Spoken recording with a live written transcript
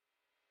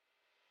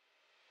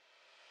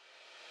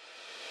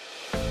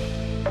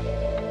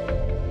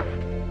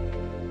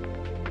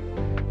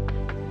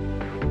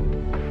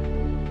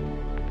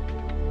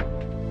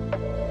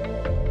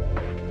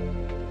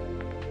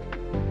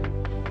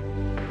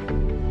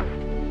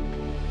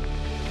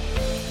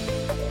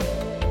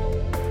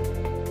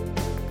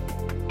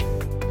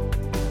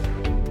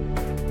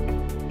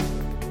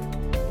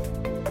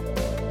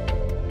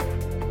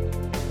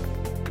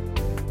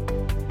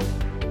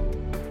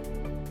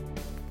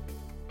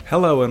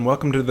Hello and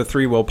welcome to the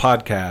Three Will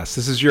Podcast.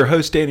 This is your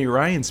host, Danny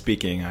Ryan,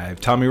 speaking. I have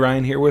Tommy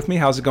Ryan here with me.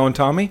 How's it going,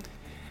 Tommy?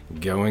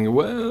 Going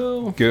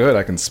well. Good.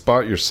 I can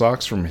spot your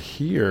socks from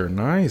here.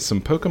 Nice. Some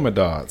Pokemon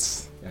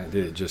dots. I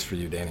did it just for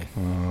you, Danny.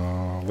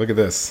 Oh, look at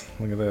this.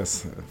 Look at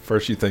this.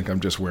 First you think I'm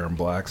just wearing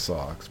black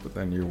socks, but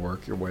then you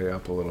work your way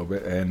up a little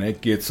bit, and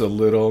it gets a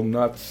little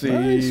nutsy.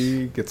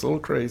 Nice. Gets a little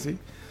crazy.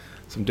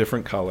 Some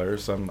different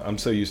colors. I'm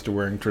so used to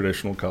wearing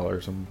traditional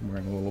colors. I'm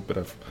wearing a little bit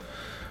of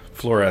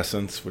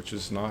fluorescence, which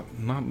is not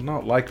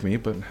like me,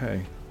 but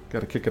hey, got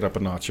to kick it up a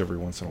notch every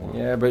once in a while.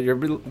 Yeah, but you're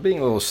being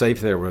a little safe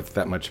there with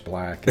that much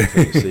black.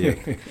 Until you see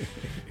it.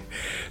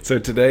 So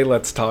today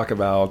let's talk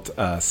about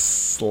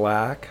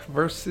Slack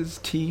versus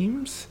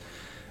Teams.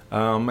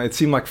 It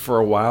seemed like for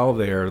a while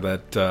there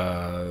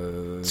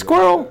that...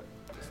 Squirrel!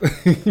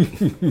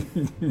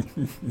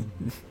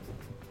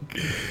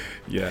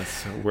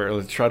 Yes,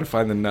 let's try to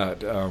find the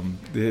nut.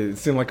 It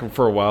seemed like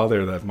for a while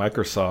there that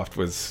Microsoft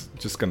was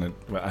just going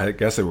to... I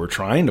guess they were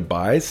trying to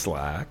buy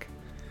Slack.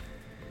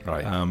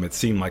 Right. It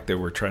seemed like they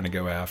were trying to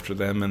go after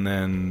them, and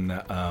then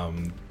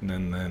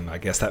I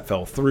guess that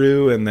fell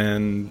through, and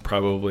then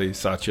probably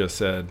Satya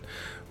said,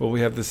 well,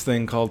 we have this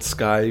thing called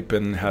Skype,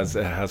 and it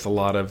has a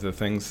lot of the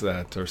things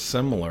that are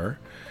similar,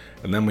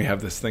 and then we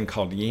have this thing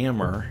called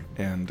Yammer,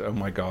 and oh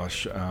my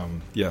gosh,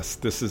 yes,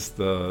 this is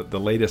the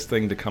latest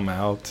thing to come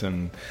out,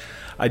 and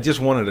I just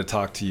wanted to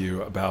talk to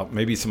you about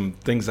maybe some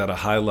things at a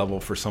high level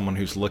for someone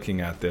who's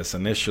looking at this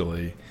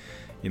initially.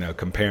 You know,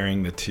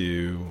 comparing the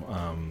two,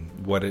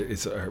 what are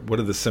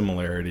the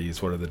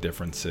similarities, what are the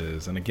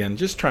differences, and again,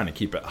 just trying to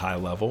keep it high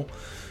level.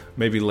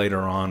 Maybe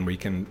later on we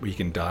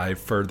can dive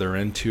further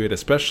into it,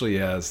 especially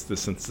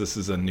since this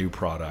is a new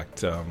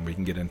product, we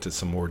can get into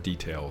some more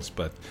details.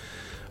 But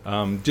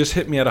just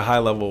hit me at a high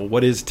level.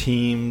 What is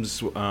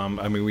Teams?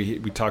 I mean,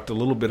 we talked a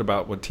little bit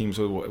about what Teams,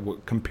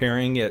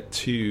 comparing it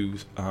to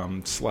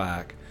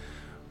Slack.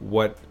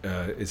 What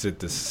is it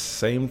the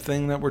same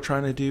thing that we're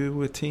trying to do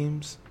with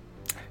Teams?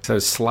 So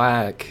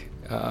Slack,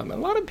 a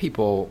lot of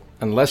people,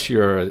 unless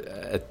you're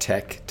a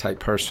tech type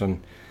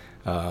person,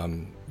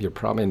 you're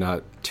probably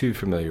not too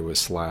familiar with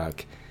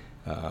Slack.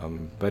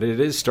 But it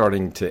is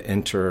starting to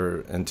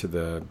enter into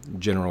the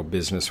general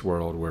business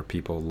world where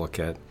people look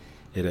at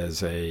it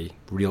as a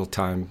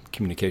real-time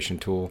communication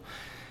tool.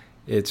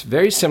 It's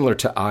very similar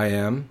to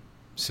IM.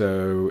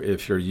 So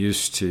if you're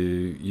used to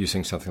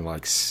using something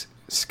like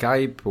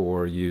Skype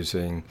or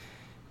using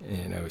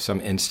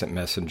some instant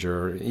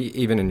messenger,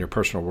 even in your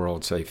personal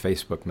world, say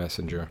Facebook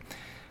Messenger,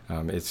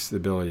 it's the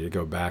ability to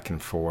go back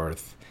and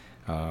forth,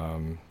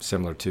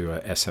 similar to a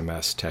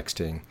SMS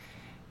texting.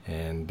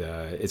 And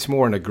it's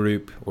more in a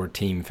group or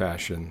team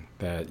fashion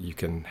that you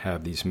can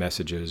have these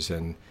messages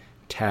and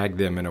tag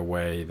them in a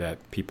way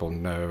that people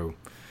know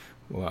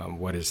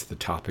what is the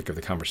topic of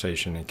the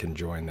conversation and can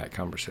join that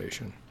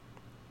conversation.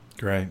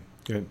 Great,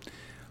 good.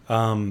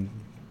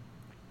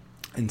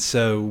 And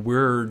so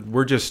we're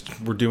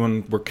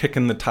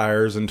kicking the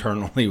tires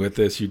internally with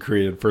this.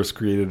 You first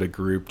created a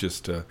group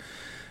just to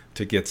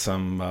get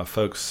some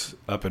folks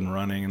up and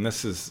running, and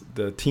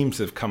the teams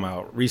have come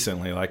out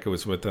recently, like it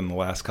was within the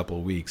last couple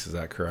of weeks. Is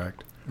that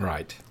correct?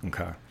 Right.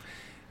 Okay.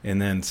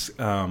 And then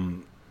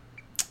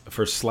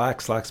for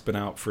Slack's been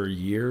out for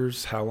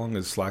years. How long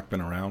has Slack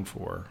been around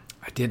for?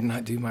 I did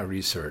not do my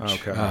research.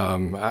 Okay.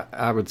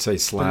 I would say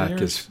Slack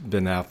has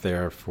been out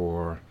there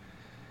for,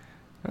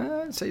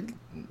 I'd say,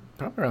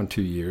 probably around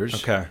 2 years.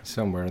 Okay.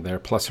 Somewhere there,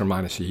 plus or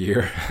minus a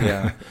year.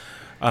 Yeah.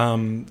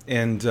 And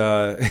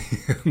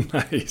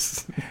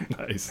nice.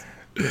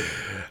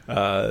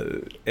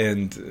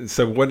 And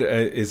so what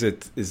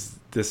is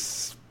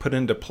this put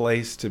into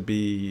place to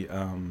be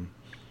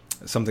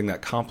something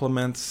that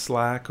complements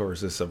Slack, or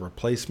is this a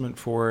replacement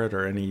for it,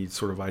 or any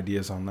sort of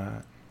ideas on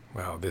that?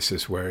 Well, this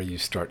is where you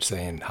start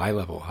saying high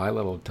level,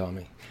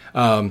 Tommy.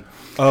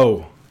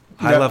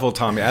 High level,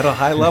 Tommy. At a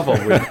high level.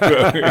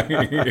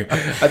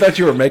 I thought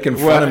you were making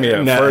fun of me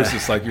at first.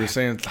 It's like you were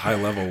saying high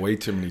level way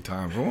too many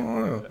times.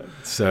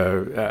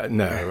 So,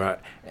 no.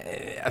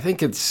 I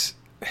think it's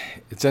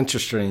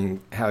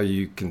interesting how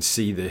you can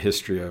see the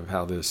history of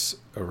how this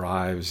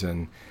arrives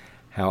and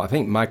how I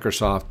think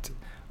Microsoft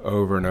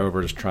over and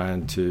over is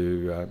trying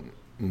to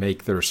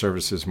make their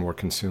services more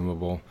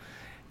consumable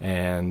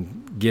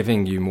and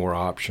giving you more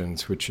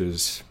options,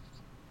 it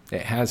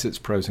has its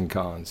pros and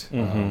cons.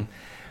 Mm-hmm.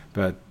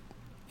 But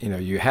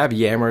you have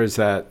Yammer as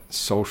that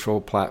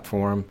social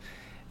platform,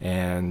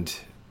 and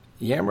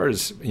Yammer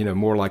is,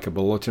 more like a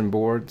bulletin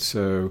board.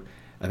 So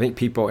I think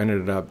people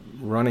ended up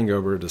running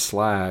over to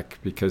Slack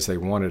because they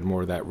wanted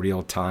more of that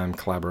real-time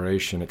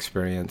collaboration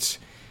experience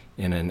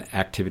in an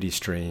activity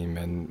stream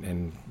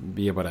and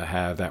be able to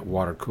have that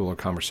water cooler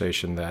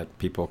conversation that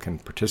people can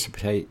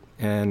participate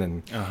in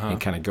and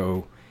kind of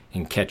go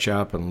and catch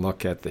up and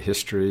look at the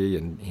history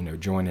and,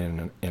 join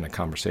in a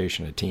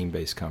conversation, a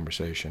team-based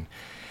conversation.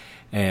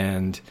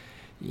 And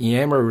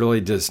Yammer really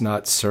does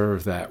not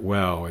serve that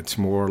well. It's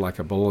more like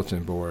a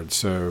bulletin board.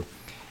 So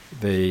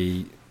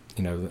I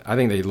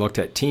think they looked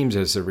at Teams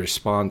as a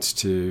response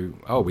to,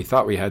 we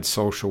thought we had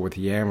social with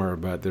Yammer,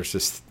 but there's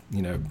this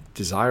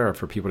desire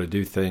for people to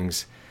do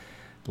things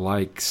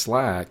like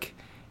Slack,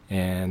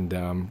 and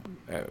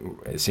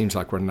it seems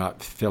like we're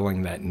not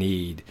filling that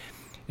need.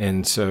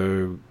 And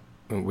so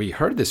we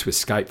heard this with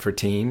Skype for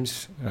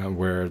Teams,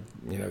 where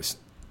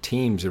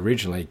Teams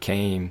originally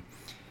came,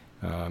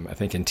 I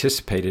think,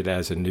 anticipated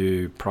as a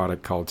new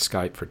product called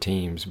Skype for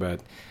Teams,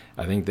 but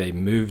I think they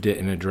moved it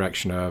in a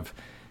direction of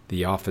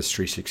the Office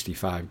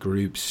 365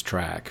 Groups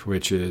track,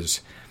 which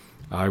is,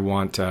 I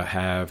want to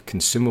have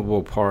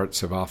consumable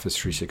parts of Office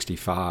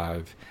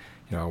 365.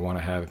 I want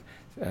to have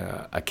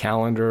a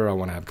calendar, I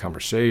want to have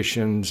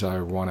conversations, I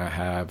want to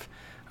have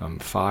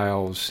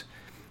files,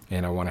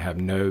 and I want to have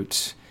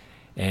notes.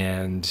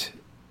 And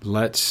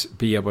let's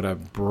be able to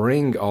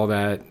bring all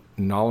that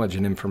knowledge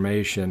and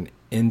information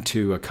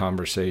into a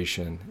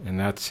conversation. And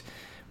that's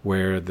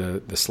where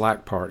the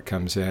Slack part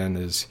comes in,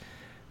 is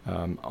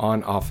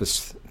on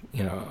Office,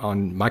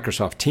 on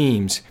Microsoft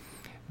Teams,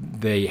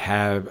 they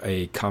have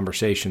a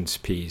conversations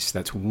piece.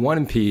 That's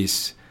one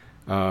piece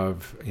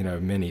of,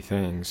 many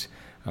things.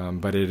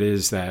 But it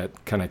is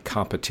that kind of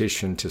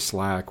competition to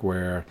Slack,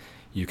 where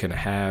you can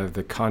have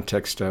the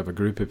context of a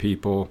group of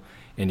people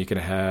and you can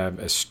have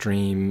a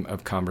stream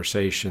of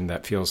conversation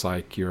that feels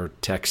like you're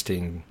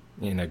texting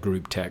in a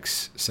group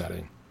text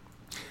setting.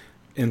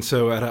 And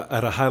so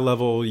at a high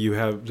level, you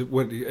have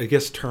what, I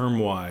guess,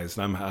 term-wise,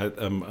 and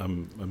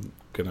I'm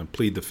going to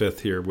plead the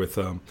fifth here with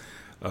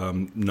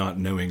not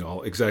knowing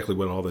exactly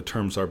what all the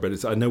terms are,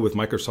 but I know with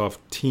Microsoft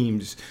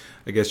Teams,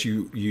 I guess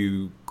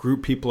you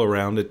group people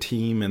around a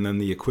team, and then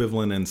the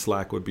equivalent in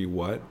Slack would be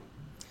what?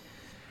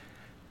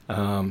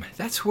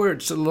 That's where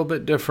it's a little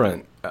bit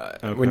different.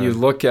 Okay. When you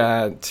look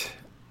at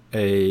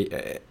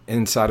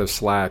inside of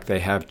Slack, they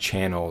have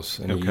channels,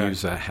 and you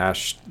use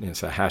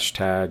it's a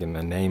hashtag and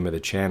the name of the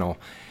channel,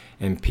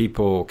 and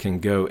people can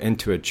go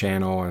into a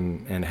channel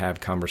and have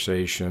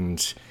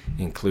conversations,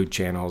 include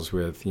channels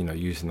with,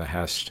 using the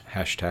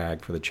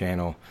hashtag for the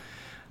channel.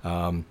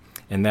 And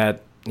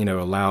that,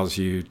 allows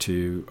you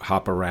to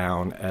hop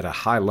around at a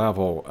high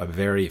level, a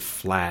very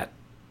flat,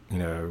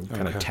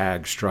 kind of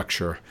tag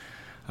structure,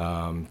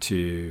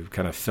 to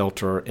kind of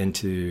filter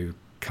into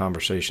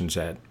conversations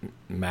that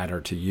matter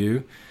to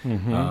you.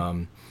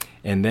 Mm-hmm.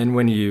 And then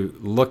when you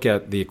look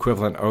at the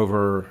equivalent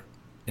over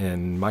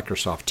in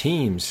Microsoft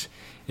Teams,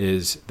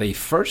 is they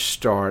first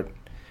start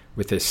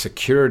with a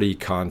security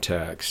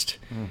context,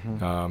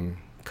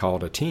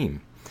 called a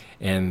team.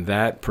 And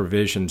that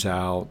provisions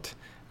out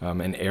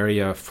an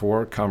area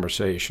for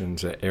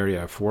conversations, an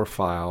area for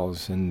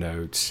files and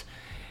notes,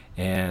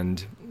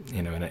 and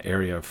an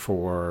area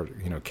for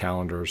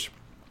calendars.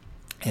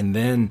 And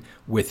then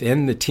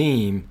within the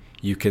team,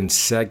 you can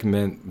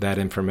segment that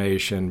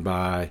information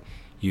by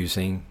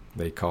using,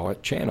 they call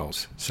it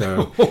channels.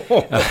 So,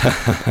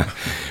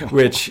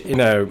 which,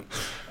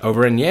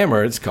 over in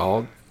Yammer, it's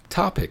called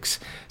topics.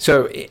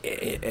 So,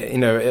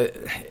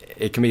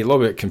 it can be a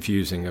little bit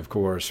confusing, of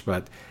course,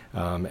 but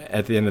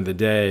at the end of the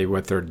day,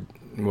 what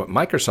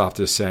Microsoft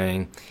is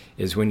saying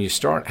is, when you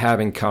start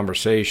having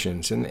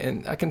conversations,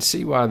 and I can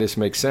see why this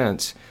makes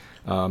sense,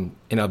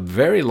 in a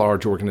very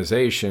large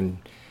organization,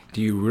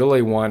 do you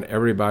really want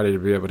everybody to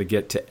be able to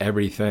get to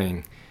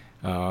everything?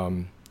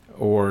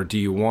 Or do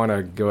you want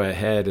to go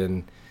ahead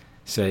and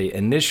say,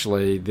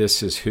 initially,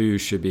 this is who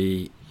should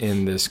be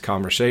in this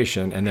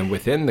conversation, and then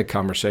within the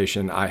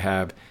conversation, I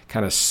have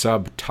kind of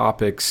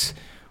subtopics,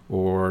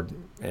 or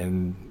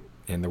in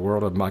the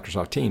world of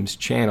Microsoft Teams,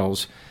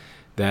 channels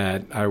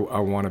that I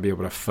want to be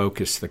able to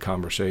focus the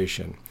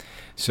conversation.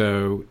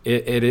 So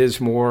it is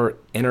more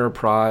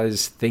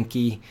enterprise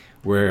thinky,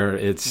 where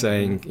it's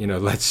saying,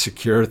 let's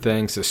secure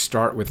things, to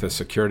start with a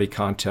security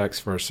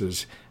context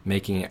versus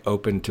making it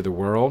open to the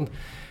world.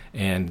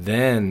 And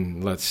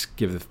then let's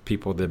give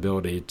people the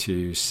ability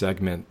to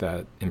segment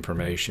that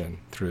information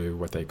through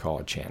what they call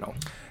a channel.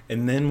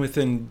 And then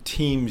within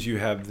Teams, you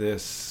have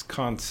this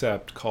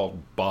concept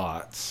called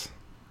bots,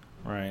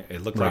 right?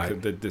 It looked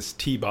like this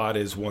T-bot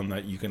is one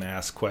that you can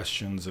ask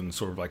questions and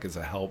sort of like as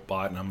a help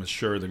bot. And I'm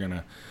sure they're going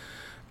to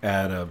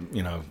add a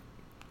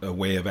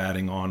way of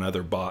adding on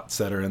other bots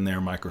that are in there.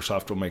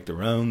 Microsoft will make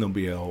their own. There'll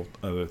be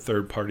other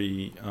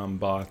third-party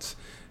bots.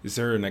 Is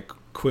there an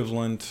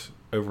equivalent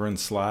over in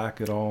Slack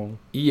at all?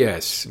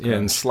 Yes. Okay.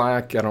 In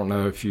Slack, I don't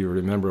know if you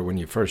remember when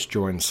you first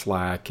joined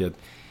Slack, a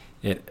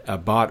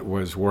bot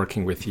was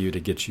working with you to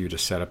get you to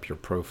set up your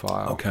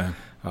profile. Okay.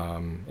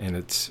 And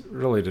it's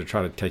really to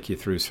try to take you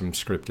through some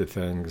scripted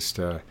things,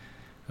 to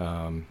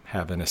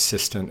have an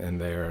assistant in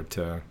there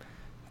to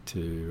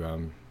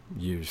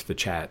use the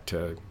chat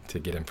to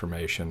get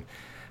information.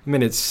 I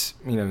mean, it's,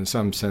 in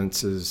some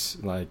senses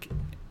like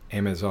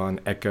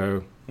Amazon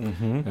Echo.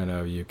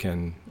 Mm-hmm. You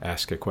can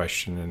ask a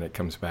question and it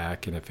comes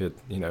back, and if it,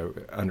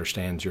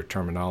 understands your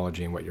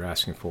terminology and what you're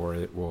asking for,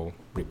 it will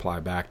reply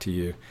back to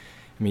you.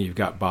 I mean, you've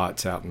got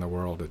bots out in the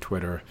world of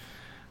Twitter.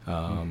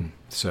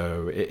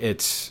 So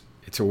it's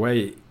a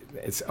way,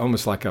 it's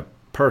almost like a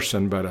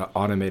person, but an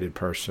automated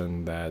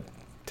person that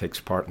takes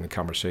part in the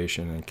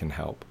conversation and can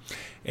help.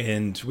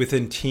 And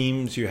within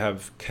Teams, you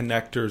have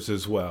connectors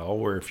as well,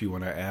 where if you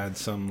want to add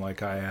some,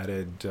 like I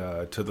added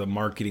to the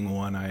marketing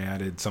one, I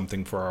added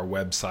something for our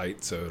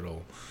website, so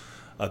it'll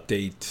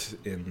update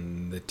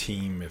in the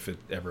team if it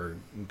ever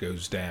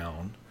goes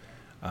down.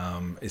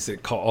 Is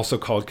it also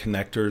called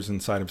connectors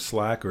inside of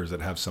Slack, or does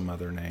it have some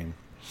other name?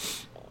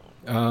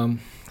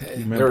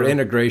 There are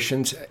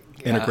integrations.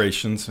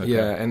 Integrations. Okay.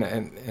 Yeah,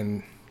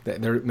 and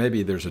there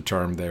maybe there's a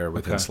term there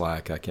within Okay.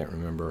 Slack. I can't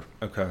remember.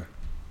 Okay.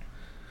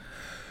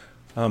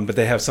 But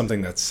they have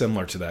something that's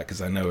similar to that,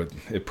 because I know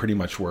it pretty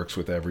much works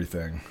with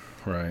everything,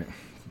 right?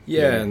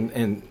 Yeah,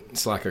 and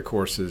Slack, of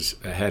course, is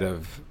ahead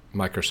of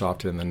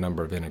Microsoft in the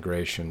number of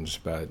integrations,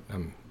 but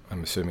I'm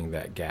assuming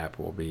that gap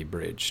will be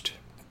bridged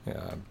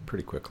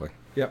pretty quickly.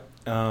 Yep.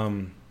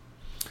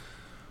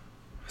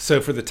 So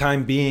for the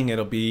time being,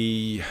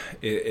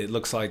 it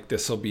looks like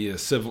this will be a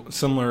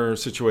similar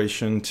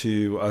situation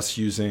to us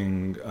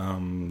using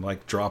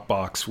like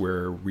Dropbox,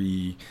 where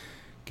we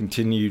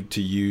continued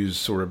to use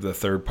sort of the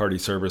third-party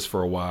service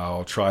for a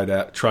while, tried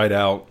out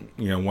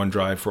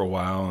OneDrive for a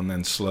while, and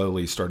then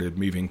slowly started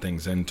moving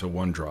things into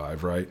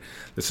OneDrive, right?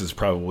 This is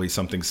probably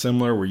something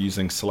similar. We're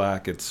using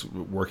Slack. It's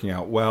working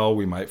out well.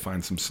 We might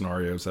find some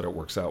scenarios that it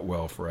works out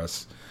well for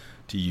us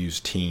to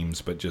use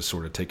Teams, but just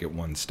sort of take it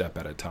one step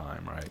at a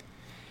time, right?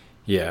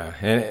 Yeah,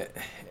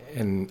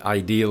 and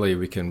ideally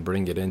we can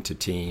bring it into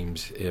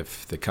Teams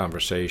if the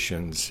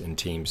conversations in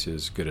Teams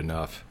is good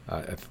enough.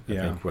 I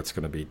think what's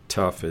going to be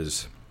tough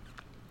is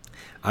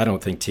I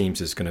don't think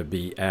Teams is going to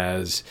be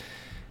as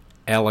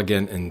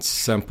elegant and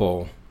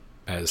simple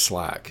as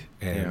Slack.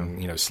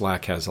 And,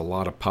 Slack has a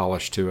lot of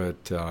polish to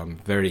it,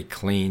 very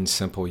clean,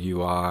 simple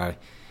UI.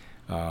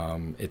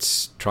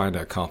 It's trying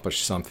to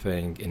accomplish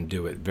something and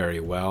do it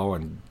very well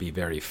and be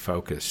very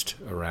focused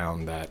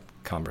around that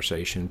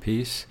conversation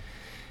piece.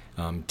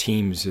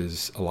 Teams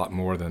is a lot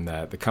more than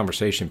that. The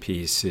conversation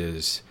piece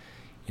is,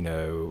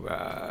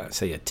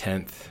 say a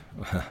tenth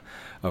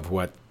of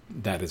what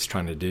that is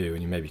trying to do,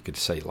 and you could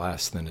say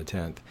less than a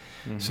tenth.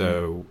 Mm-hmm.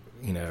 So,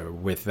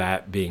 with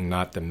that being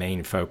not the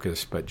main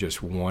focus, but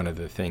just one of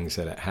the things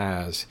that it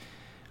has,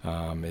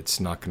 it's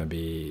not going to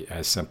be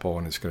as simple,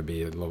 and it's going to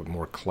be a little bit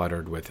more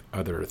cluttered with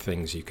other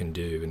things you can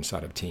do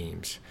inside of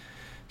Teams.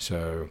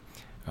 So,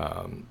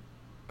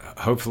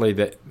 hopefully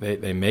that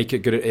they make it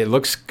good. It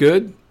looks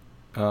good.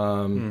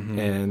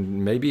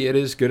 And maybe it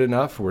is good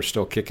enough. We're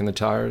still kicking the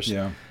tires.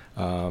 Yeah.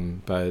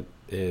 But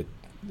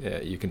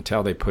you can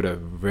tell they put a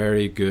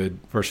very good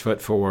first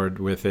foot forward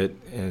with it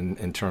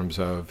in terms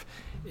of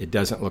it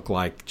doesn't look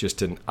like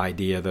just an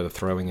idea that they're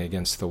throwing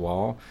against the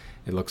wall.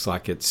 It looks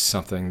like it's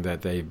something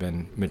that they've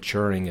been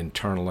maturing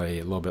internally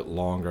a little bit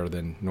longer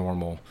than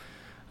normal,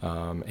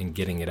 and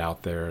getting it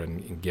out there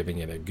and giving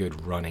it a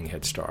good running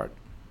head start.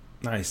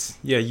 Nice.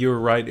 Yeah, you were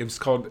right. It was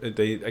called,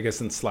 I guess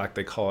in Slack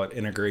they call it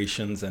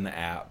integrations and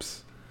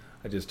apps.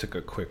 I just took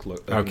a quick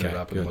look, opened it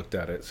up and looked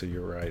at it. So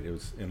you're right. It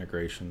was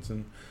integrations.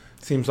 And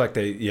it seems like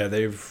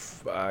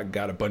they've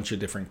got a bunch of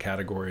different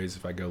categories.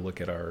 If I go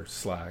look at our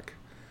Slack,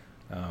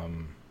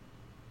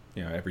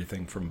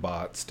 everything from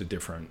bots to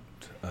different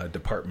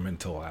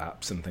departmental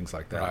apps and things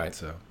like that. Right.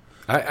 So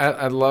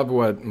I love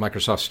what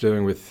Microsoft's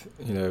doing with,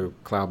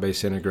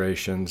 cloud-based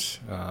integrations.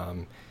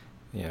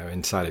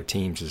 Inside of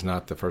Teams is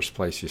not the first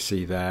place you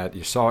see that.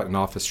 You saw it in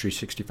Office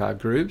 365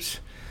 groups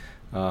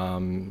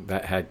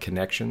that had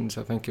connections,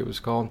 I think it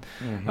was called.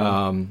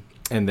 Mm-hmm.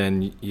 And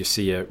then you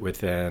see it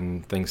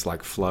within things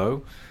like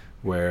Flow,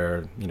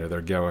 where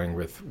they're going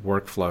with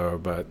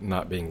workflow, but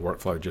not being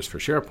workflow just for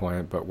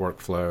SharePoint, but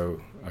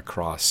workflow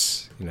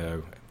across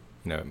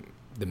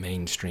the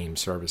mainstream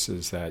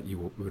services that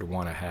you would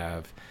want to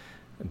have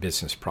a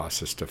business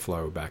process to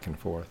flow back and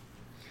forth.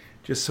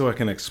 Just so I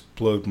can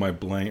explode my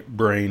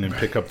brain and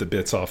pick up the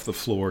bits off the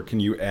floor, can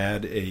you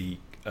add a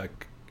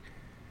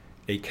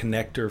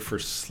connector for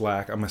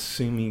Slack? I'm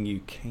assuming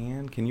you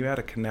can. Can you add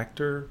a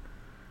connector?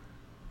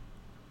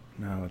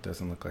 No, it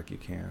doesn't look like you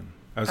can.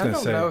 I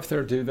don't know if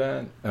they'll do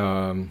that.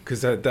 Because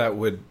that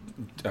would,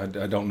 I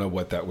don't know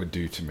what that would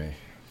do to me.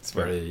 It's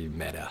very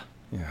meta.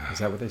 Yeah. Is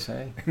that what they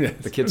say? Yes,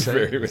 the kids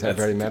say? Is that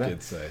very meta? The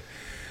kids say.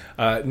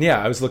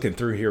 I was looking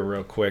through here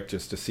real quick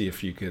just to see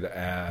if you could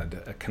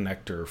add a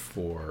connector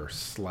for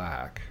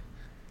Slack.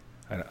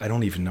 I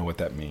don't even know what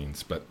that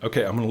means, but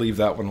okay, I'm going to leave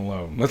that one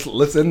alone.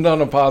 Let's end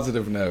on a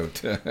positive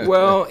note.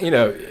 Well,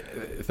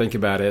 think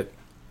about it.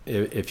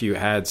 If you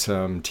had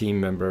some team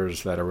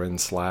members that are in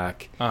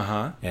Slack,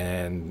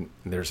 and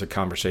there's a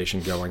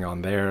conversation going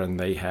on there, and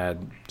they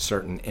had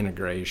certain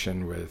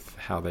integration with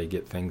how they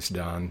get things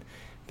done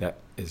that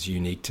is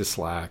unique to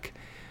Slack.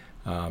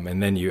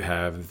 And then you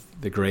have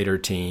the greater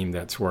team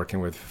that's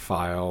working with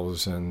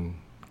files and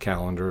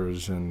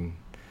calendars, and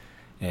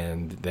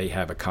they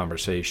have a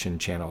conversation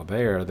channel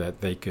there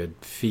that they could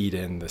feed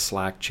in the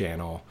Slack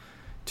channel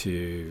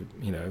to,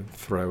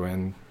 throw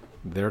in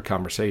their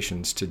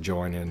conversations to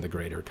join in the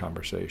greater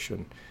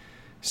conversation.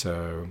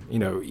 So,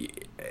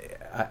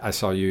 I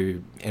saw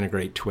you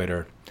integrate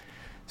Twitter.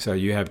 So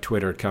you have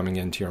Twitter coming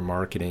into your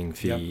marketing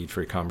feed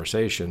for your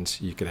conversations.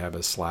 You could have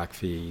a Slack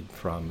feed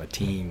from a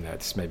team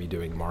that's maybe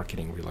doing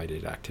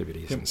marketing-related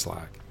activities in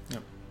Slack.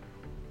 Yep.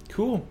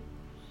 Cool.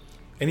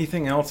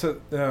 Anything else?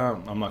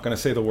 I'm not going to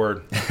say the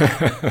word.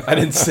 I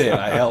didn't say it.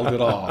 I held it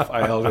off.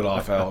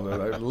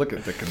 Look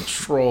at the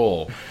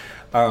control.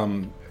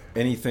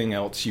 Anything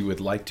else you would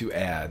like to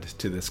add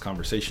to this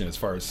conversation as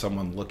far as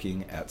someone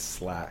looking at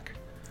Slack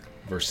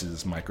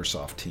versus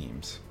Microsoft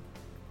Teams?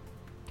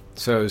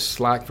 So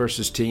Slack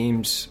versus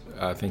Teams,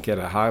 I think at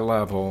a high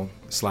level,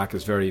 Slack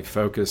is very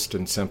focused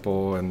and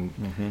simple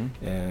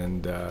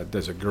and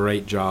does a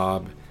great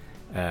job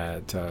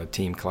at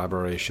team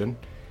collaboration.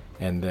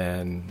 And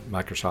then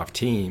Microsoft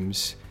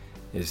Teams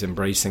is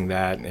embracing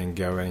that and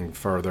going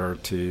further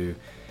to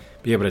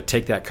be able to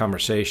take that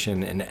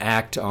conversation and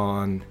act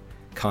on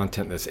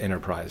content that's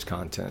enterprise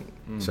content.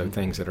 So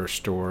things that are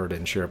stored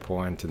in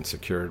SharePoint and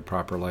secured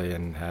properly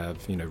and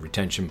have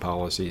retention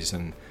policies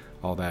and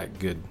all that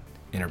good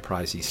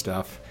enterprisey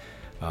stuff.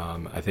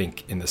 I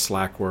think in the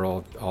Slack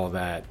world, all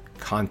that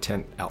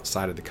content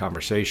outside of the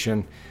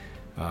conversation,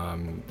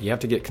 you have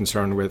to get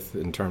concerned with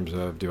in terms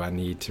of, do I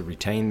need to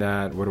retain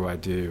that? What do I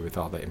do with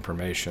all the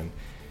information?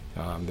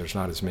 There's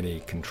not as many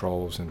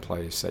controls in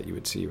place that you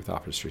would see with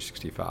Office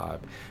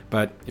 365.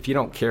 But if you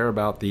don't care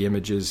about the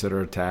images that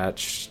are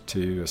attached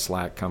to a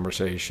Slack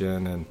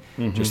conversation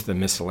and just the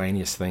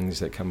miscellaneous things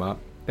that come up,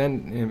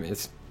 then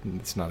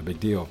it's not a big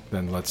deal.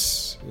 Then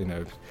let's,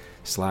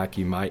 Slack,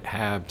 you might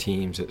have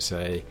teams that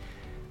say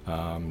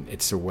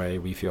it's the way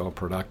we feel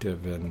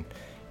productive, and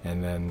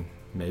then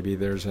maybe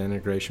there's an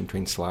integration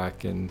between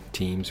Slack and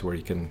Teams where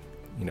you can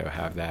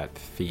have that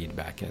feed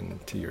back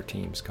into your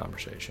team's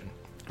conversation.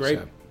 Great.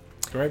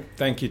 Great.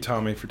 Thank you,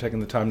 Tommy, for taking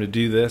the time to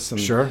do this. And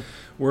sure.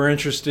 We're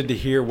interested to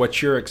hear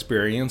what's your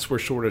experience. We're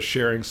sort of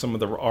sharing some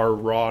of our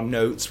raw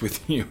notes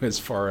with you as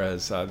far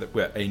as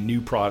a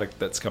new product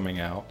that's coming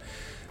out.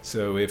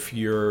 So if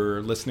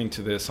you're listening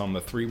to this on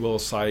the Three Will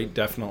site,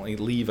 definitely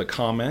leave a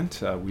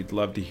comment. We'd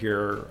love to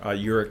hear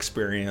your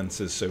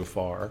experiences so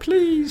far.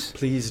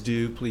 Please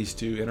do.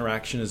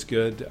 Interaction is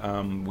good.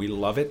 We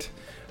love it.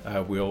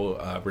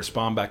 We'll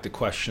respond back to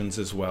questions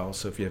as well.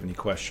 So if you have any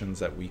questions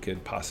that we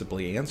could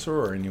possibly answer,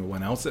 or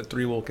anyone else at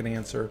Three Will can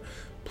answer,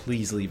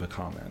 please leave a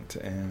comment.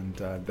 And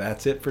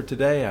that's it for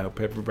today. I hope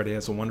everybody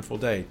has a wonderful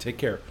day. Take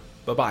care.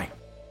 Bye-bye.